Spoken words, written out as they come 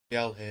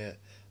Yell here.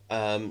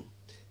 Um,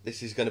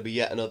 this is going to be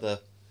yet another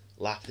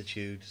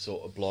Latitude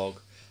sort of blog.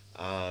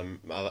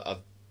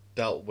 I've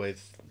dealt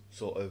with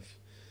sort of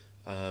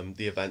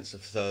the events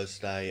of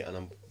Thursday, and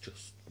I'm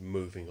just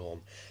moving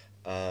on.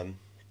 Um,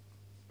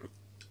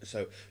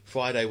 so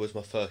Friday was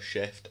my first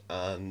shift,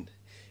 and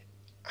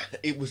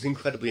it was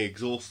incredibly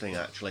exhausting.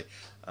 Actually,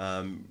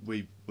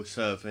 we were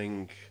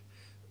serving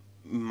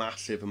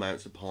massive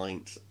amounts of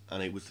pints,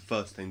 and it was the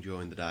first thing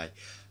during the day.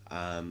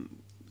 Um,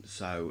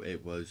 so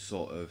it was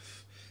sort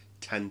of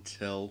 10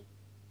 till,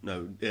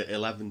 no,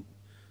 11,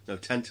 no,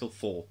 10 till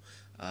 4.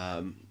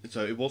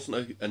 So it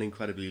wasn't an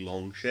incredibly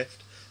long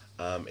shift.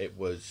 It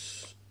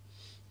was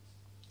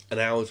an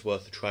hour's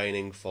worth of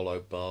training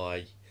followed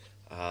by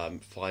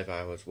 5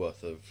 hours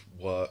worth of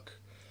work.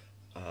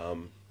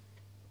 Um,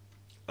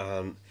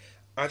 and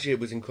actually,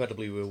 it was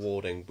incredibly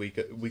rewarding. We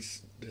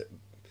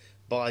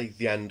by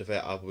the end of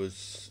it, I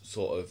was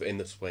sort of in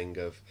the swing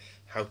of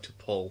how to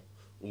pull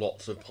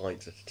lots of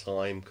pints at a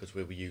time, because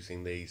we were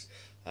using these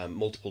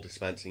multiple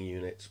dispensing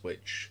units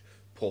which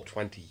pour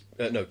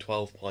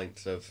 12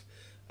 pints of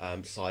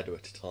cider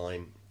at a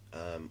time,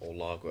 or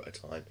lager at a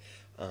time.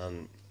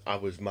 I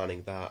was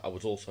manning that. I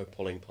was also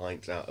pulling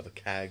pints out of a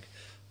keg,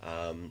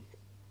 um,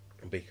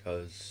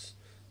 because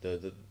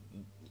the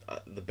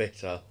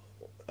bitter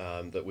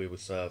that we were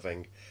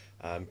serving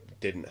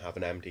didn't have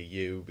an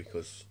MDU,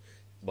 because,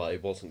 well,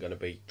 it wasn't going to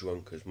be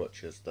drunk as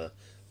much as the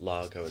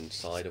lager and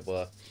cider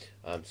were,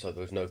 so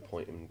there was no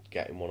point in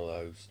getting one of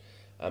those.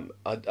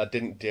 I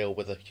didn't deal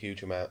with a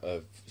huge amount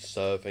of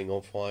serving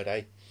on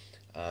Friday,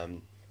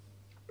 um,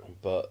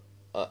 but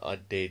I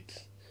did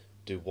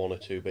do one or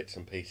two bits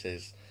and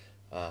pieces,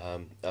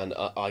 and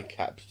I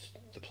kept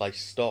the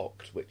place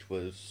stocked, which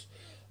was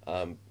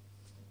my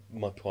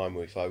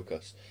primary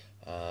focus.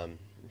 Um,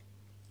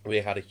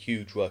 we had a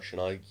huge rush, and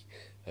I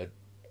had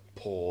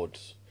poured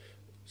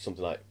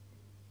something like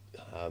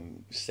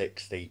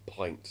 60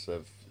 pints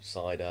of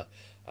cider,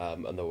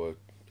 and there were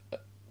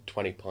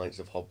 20 pints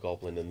of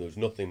hobgoblin, and there was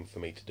nothing for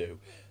me to do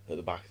at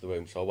the back of the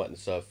room, so I went and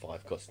served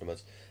 5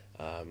 customers,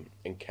 and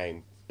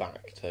came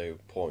back to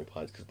pouring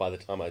pints, because by the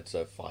time I'd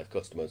served 5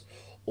 customers,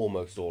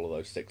 almost all of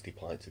those 60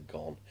 pints had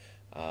gone.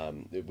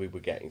 We were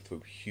getting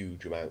through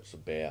huge amounts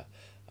of beer,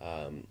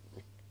 and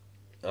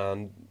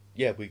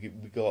yeah, we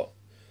got,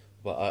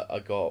 well, I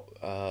got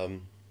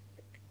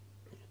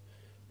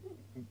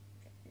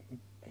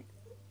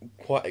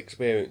quite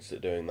experienced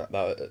at doing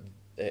that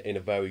in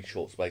a very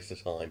short space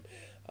of time.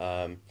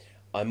 Um,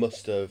 I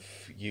must have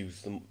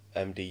used the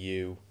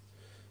MDU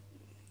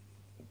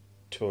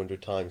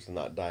 200 times in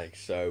that day,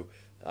 so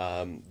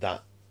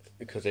that,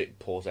 because it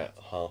pours out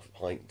half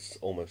pints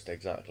almost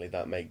exactly,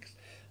 that makes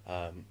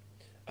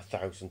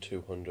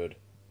 1,200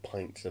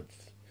 pints of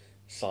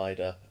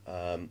cider.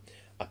 I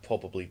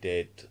probably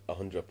did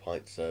 100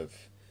 pints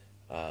of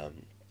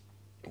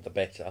the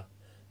bitter.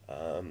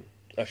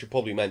 I should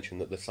probably mention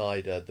that the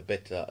cider, the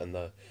bitter, and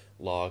the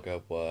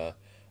lager were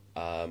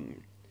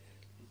um,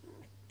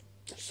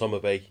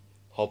 Somerby,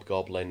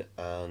 Hobgoblin,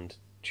 and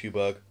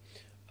Tuborg.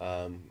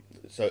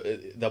 So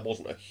there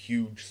wasn't a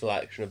huge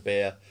selection of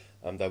beer.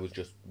 There was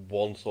just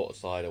one sort of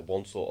cider,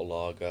 one sort of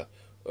lager,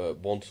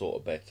 one sort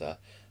of bitter,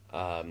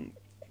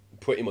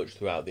 pretty much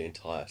throughout the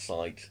entire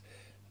site.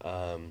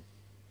 Um,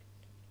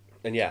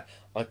 and yeah,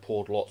 I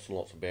poured lots and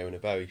lots of beer in a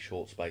very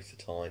short space of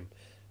time.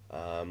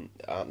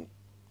 And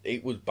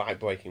it was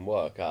back-breaking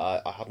work. I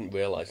hadn't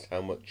realised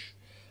how much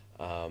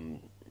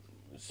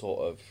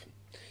sort of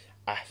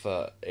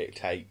effort it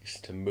takes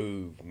to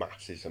move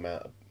massive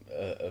amount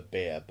of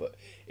beer, but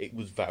it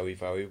was very,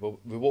 very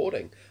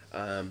rewarding.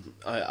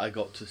 I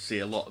got to see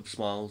a lot of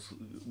smiles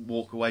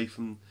walk away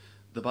from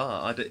the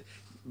bar.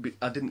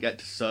 I didn't get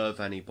to serve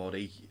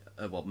anybody,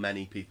 well,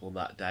 many people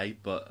that day,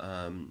 but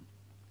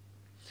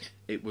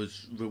it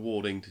was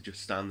rewarding to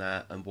just stand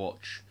there and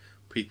watch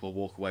people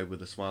walk away with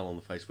a smile on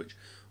the face, which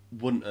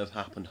wouldn't have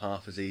happened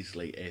half as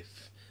easily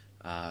if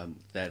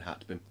they'd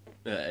had to be,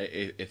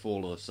 if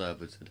all of the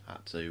servers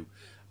had to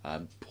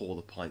pour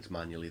the pints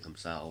manually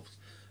themselves.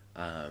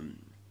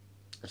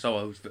 So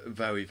I was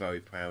very, very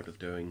proud of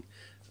doing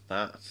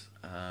that.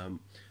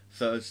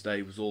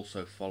 Thursday was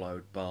also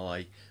followed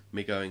by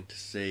me going to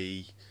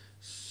see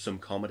some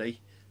comedy.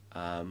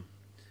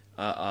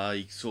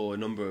 I saw a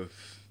number of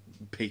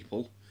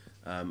people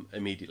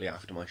immediately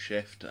after my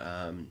shift.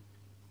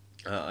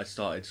 I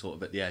started sort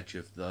of at the edge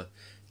of the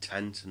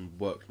tent and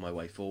worked my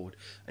way forward.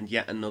 And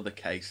yet another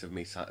case of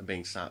me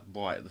being sat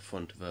right at the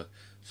front of a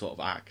sort of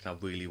act I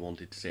really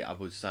wanted to see. I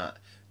was sat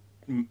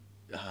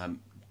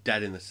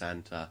dead in the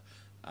centre,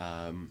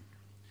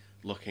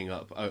 looking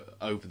up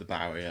over the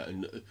barrier,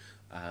 and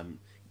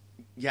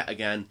yet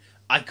again,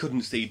 I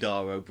couldn't see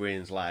Dara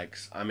O'Brien's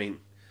legs. I mean,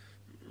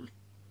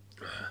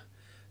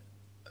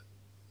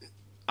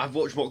 I've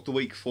watched Mock the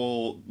Week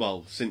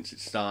since it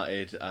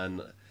started,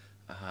 and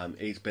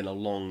it's been a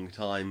long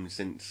time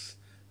since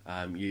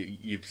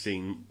you've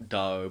seen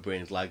Dara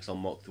O'Brien's legs on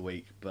Mock the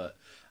Week, but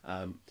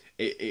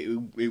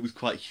it was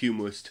quite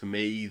humorous to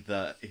me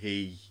that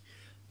he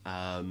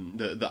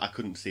that I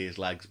couldn't see his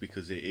legs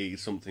because it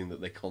is something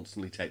that they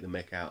constantly take the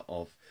mick out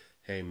of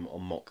him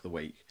on Mock the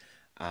Week.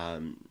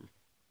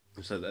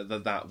 So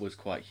that was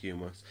quite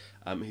humorous.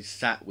 His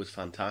set was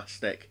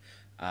fantastic.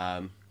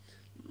 I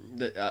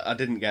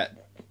didn't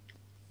get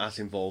as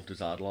involved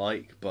as I'd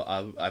like, but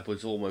I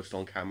was almost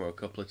on camera a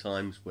couple of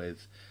times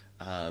with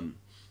a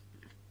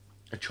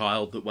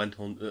child that went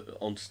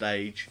on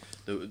stage.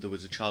 There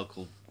was a child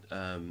called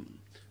I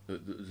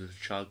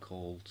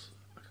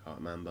can't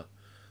remember.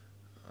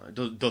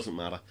 It doesn't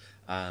matter.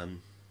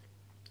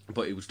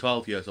 But he was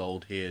 12 years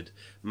old. He had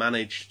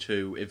managed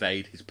to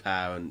evade his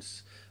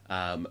parents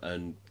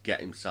and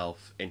get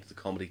himself into the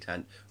comedy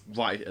tent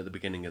right at the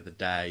beginning of the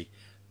day.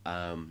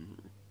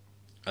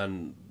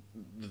 And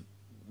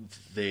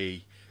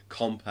the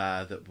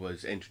compere that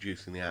was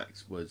introducing the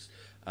acts was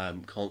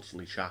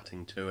constantly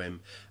chatting to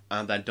him.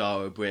 And then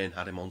Dara O'Brien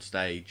had him on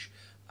stage.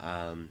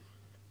 And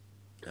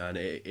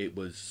it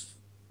was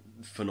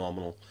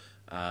phenomenal.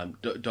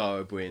 Dara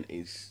O'Brien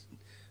is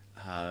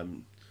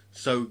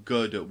so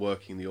good at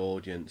working the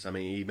audience. I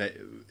mean,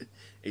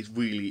 it's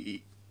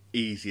really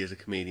easy as a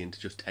comedian to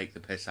just take the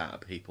piss out of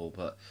people,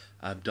 but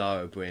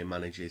Dara O'Brien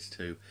manages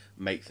to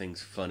make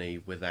things funny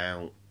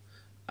without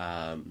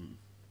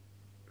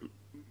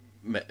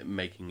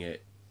making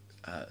it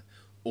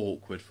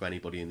awkward for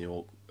anybody in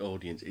the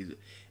audience.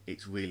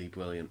 It's really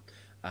brilliant.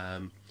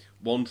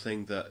 One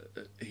thing that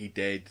he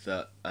did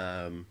that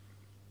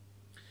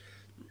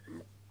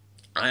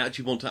I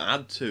actually want to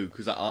add to,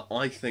 because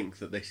I think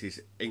that this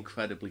is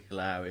incredibly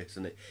hilarious,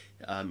 and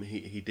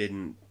he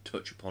didn't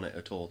touch upon it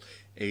at all,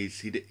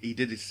 is he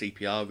did his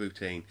CPR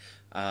routine,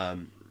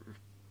 and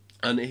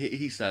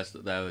he says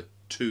that there are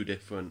two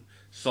different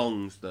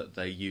songs that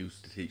they use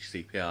to teach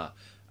CPR.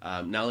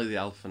 Nellie the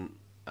Elephant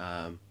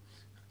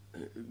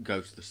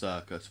Goes to the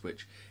Circus,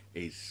 which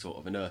is sort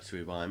of a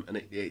nursery rhyme,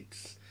 and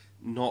it's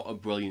not a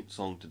brilliant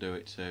song to do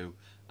it to,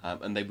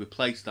 and they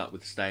replaced that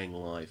with Staying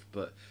Alive,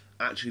 but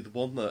actually the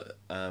one that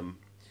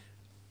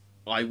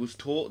I was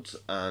taught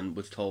and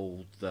was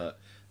told that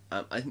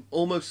I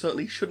almost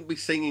certainly shouldn't be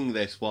singing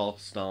this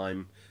whilst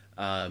I'm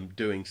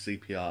doing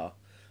CPR.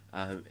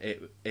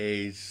 It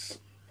is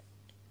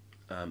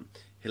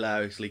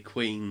hilariously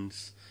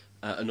Queen's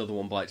Another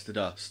One Bites the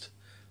Dust,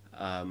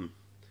 and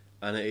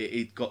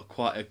it got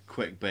quite a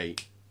quick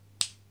beat,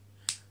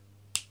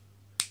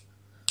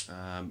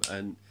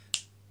 and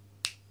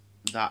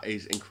that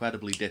is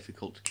incredibly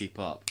difficult to keep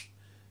up.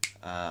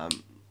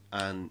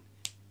 And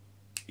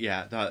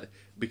yeah, that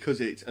because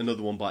it's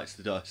Another One Bites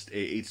the Dust,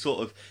 it's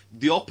sort of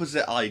the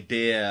opposite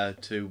idea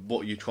to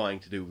what you're trying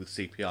to do with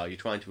CPR. You're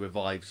trying to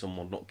revive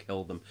someone, not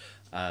kill them,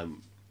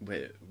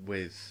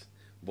 with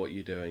what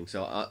you're doing.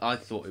 So I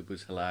thought it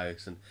was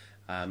hilarious, and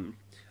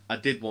I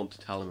did want to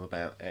tell him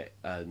about it,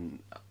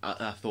 and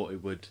I thought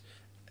it would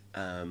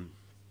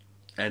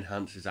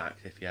enhance his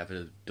act if he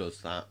ever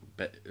does that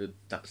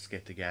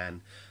skit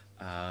again.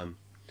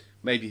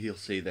 Maybe he'll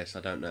see this, I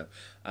don't know.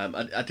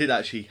 I did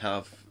actually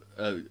have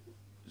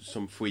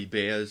some free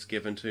beers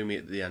given to me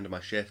at the end of my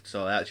shift,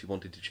 so I actually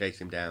wanted to chase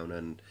him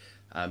down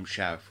and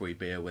share a free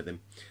beer with him.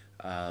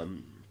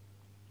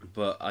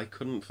 But I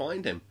couldn't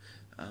find him.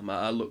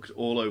 I looked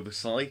all over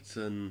site,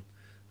 and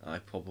I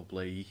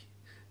probably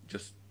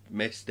just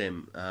missed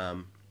him.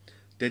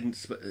 Didn't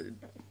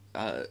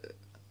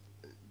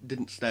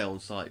stay on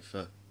site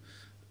for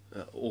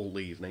all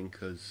evening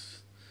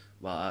because,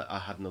 well, I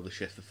had another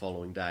shift the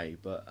following day,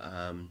 but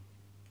I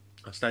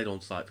stayed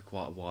on site for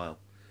quite a while,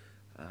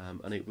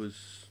 and it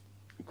was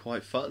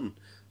quite fun.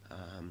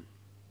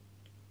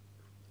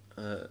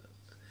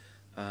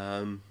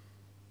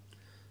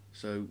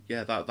 So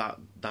yeah,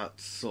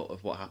 that's sort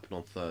of what happened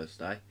on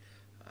Thursday,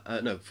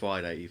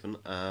 Friday even,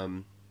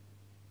 and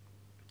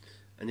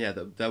yeah,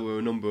 there were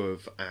a number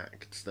of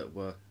acts that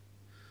were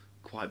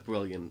quite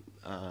brilliant,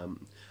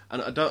 and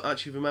I don't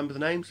actually remember the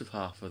names of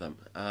half of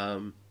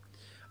them.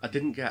 I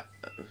didn't get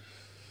a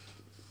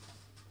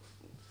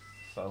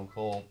phone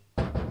call.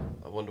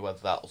 I wonder whether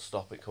that'll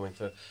stop it coming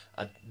through.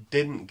 I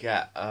didn't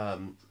get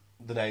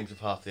the names of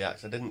half the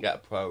acts. I didn't get a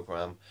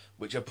programme,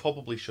 which I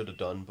probably should have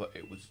done, but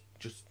it was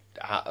just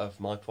out of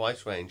my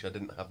price range. I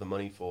didn't have the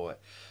money for it.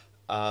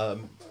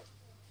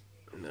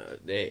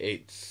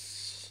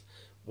 It's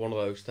one of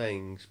those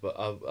things, but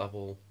I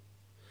will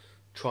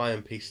try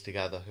and piece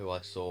together who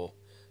I saw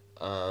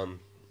and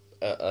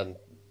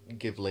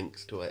give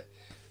links to it.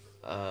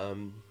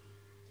 No,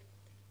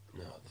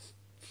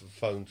 the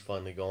phone's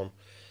finally gone.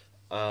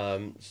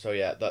 So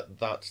yeah,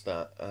 that's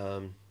that.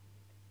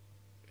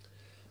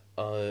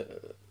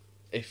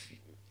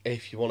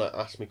 If you want to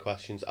ask me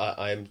questions,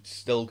 I am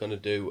still going to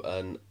do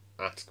an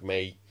Ask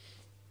Me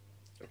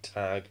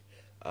tag,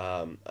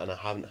 and I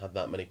haven't had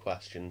that many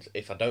questions.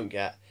 If I don't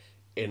get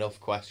enough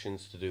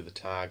questions to do the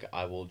tag,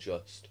 I will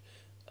just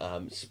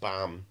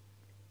spam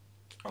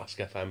Ask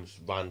FM's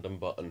random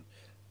button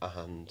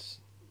and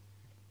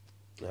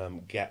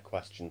get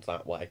questions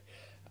that way.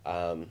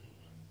 But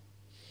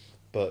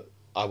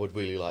I would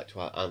really like to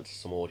answer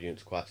some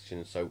audience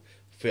questions, so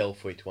feel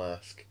free to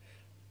ask.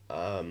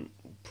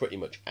 pretty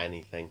much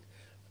anything.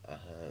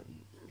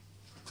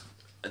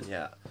 And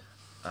yeah,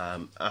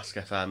 Ask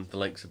FM, the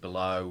links are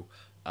below.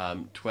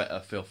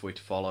 Twitter, feel free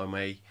to follow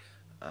me.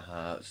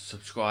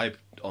 Subscribe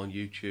on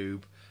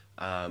YouTube.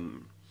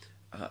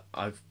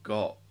 I've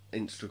got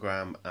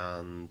Instagram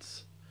and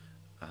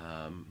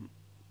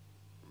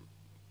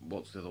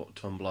what's the other one?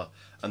 Tumblr,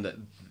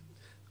 and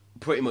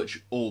pretty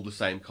much all the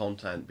same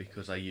content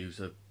because I use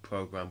a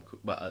program,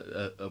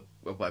 a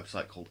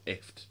website called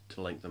IFT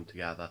to link them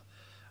together.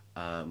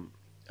 And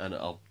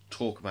I'll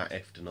talk about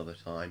IFT another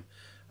time.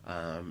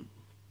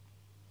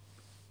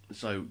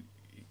 So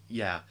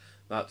yeah,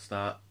 that's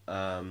that.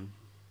 I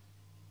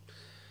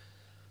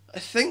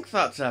think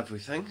that's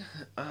everything.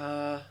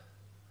 I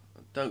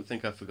don't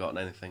think I've forgotten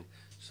anything.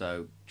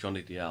 So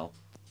Johnny DL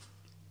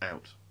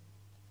out.